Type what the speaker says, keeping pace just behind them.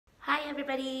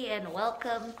everybody, and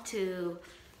welcome to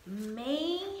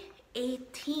May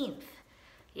 18th.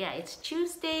 Yeah, it's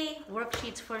Tuesday,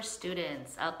 worksheets for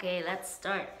students. Okay, let's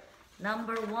start.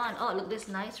 Number one. Oh, look, this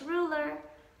nice ruler.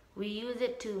 We use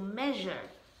it to measure.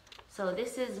 So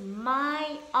this is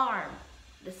my arm.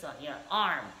 This one, your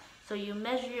arm. So you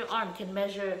measure your arm. You can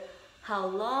measure how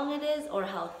long it is or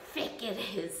how thick it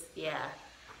is. Yeah.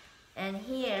 And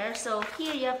here, so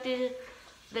here you have to,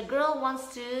 the girl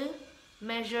wants to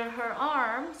measure her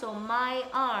arm. So my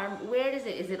arm, where is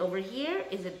it? Is it over here?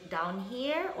 Is it down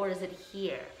here? Or is it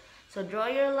here? So draw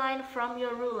your line from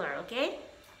your ruler, okay?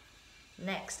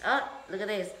 Next up, look at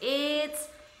this. It's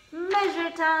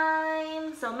measure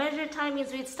time. So measure time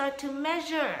means we start to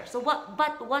measure. So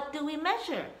what do we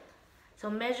measure? So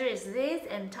measure is this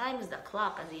and time is the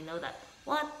clock, as you know that.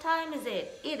 What time is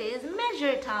it? It is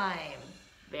measure time.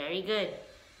 Very good.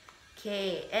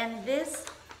 Okay, and this,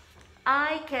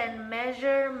 I can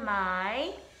measure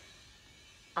my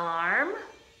arm,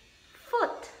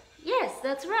 foot. Yes,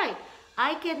 that's right.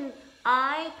 I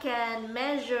can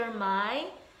measure my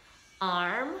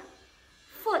arm,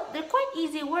 foot. They're quite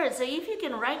easy words, so if you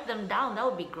can write them down, that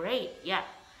would be great. Yeah.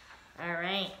 All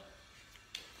right.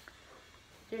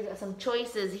 There's some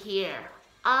choices here.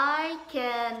 I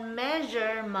can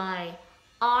measure my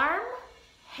arm,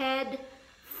 head,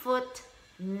 foot,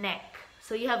 neck.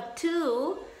 So you have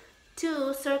two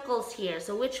circles here.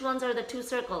 So which ones are the two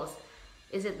circles?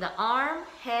 Is it the arm,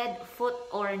 head, foot,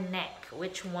 or neck?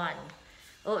 Which one?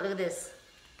 Oh, look at this.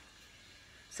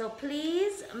 So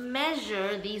please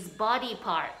measure these body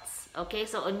parts. Okay,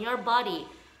 so on your body,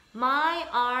 my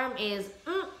arm is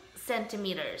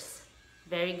centimeters.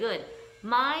 Very good.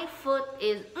 My foot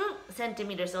is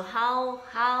centimeters. So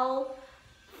how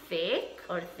thick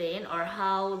or thin or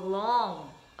how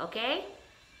long? Okay?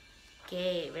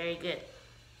 Okay, very good.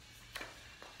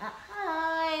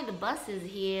 Hi, the bus is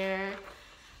here.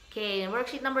 Okay,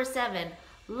 worksheet number 7.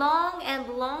 Long and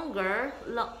longer,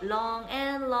 long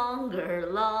and longer,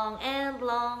 long and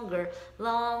longer,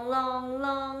 long, long,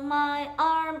 long, my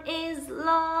arm is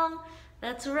long.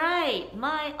 That's right,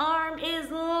 my arm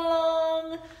is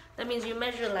long. That means you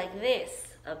measure like this.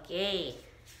 Okay.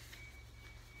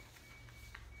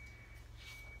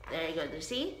 There you go, you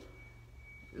see?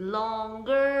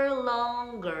 Longer,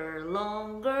 longer,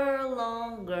 longer,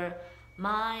 longer.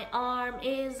 My arm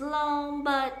is long,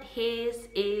 but his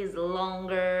is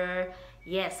longer.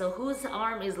 Yes, so whose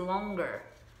arm is longer?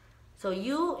 So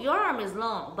your arm is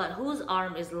long, but whose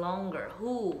arm is longer?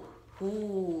 Who?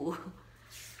 All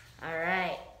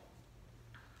right.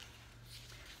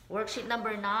 Worksheet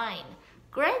number 9.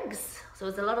 Greg's. So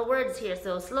it's a lot of words here.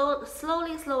 So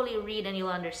slowly read and you'll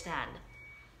understand.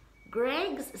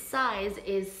 Greg's size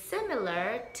is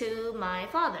similar to my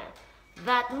father.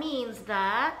 That means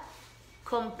that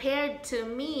compared to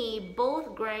me,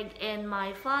 both Greg and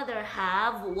my father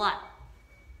have what?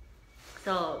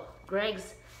 So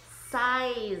Greg's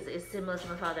size is similar to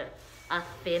my father. A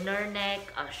thinner neck,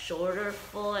 a shorter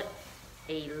foot,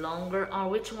 a longer arm.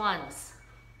 Which ones?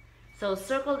 So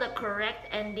circle the correct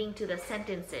ending to the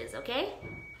sentences, okay?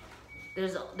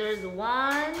 There's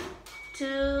 1,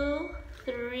 2,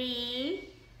 3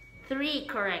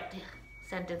 correct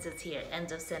sentences here,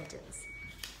 ends of sentence.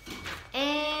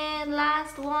 And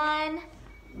last one,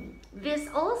 this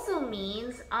also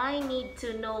means I need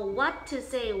to know what to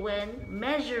say when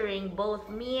measuring both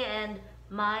me and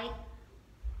my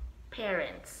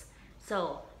parents.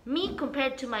 So me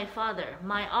compared to my father,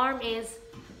 my arm is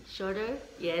shorter,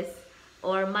 yes,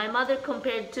 or my mother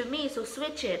compared to me, so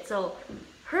switch it. So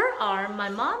her arm, my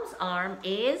mom's arm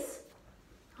is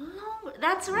longer.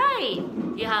 That's right.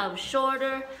 You have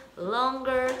shorter,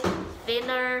 longer,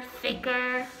 thinner,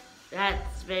 thicker.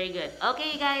 That's very good.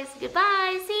 Okay, guys.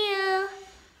 Goodbye. See you.